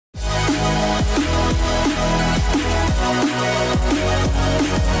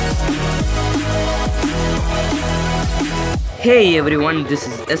Hey everyone, this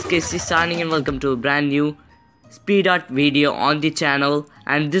is SKC signing and welcome to a brand new SpeedArt video on the channel,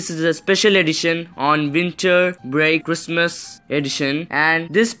 and this is a special edition on winter break Christmas edition. And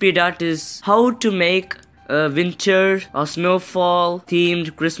this SpeedArt is how to make a winter or snowfall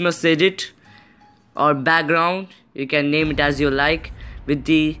themed Christmas edit or background, you can name it as you like, with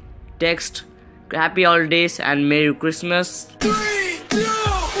the text Happy Holidays and Merry Christmas. 3, 2,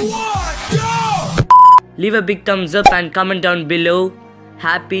 1, go! Leave a big thumbs up and comment down below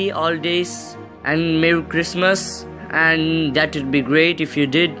Happy Holidays and Merry Christmas, and that would be great if you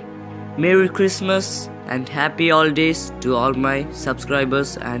did. Merry Christmas and Happy Holidays to all my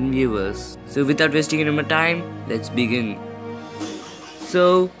subscribers and viewers. So without wasting any more time, let's begin.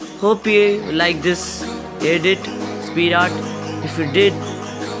 So hope you like this edit SpeedArt. If you did,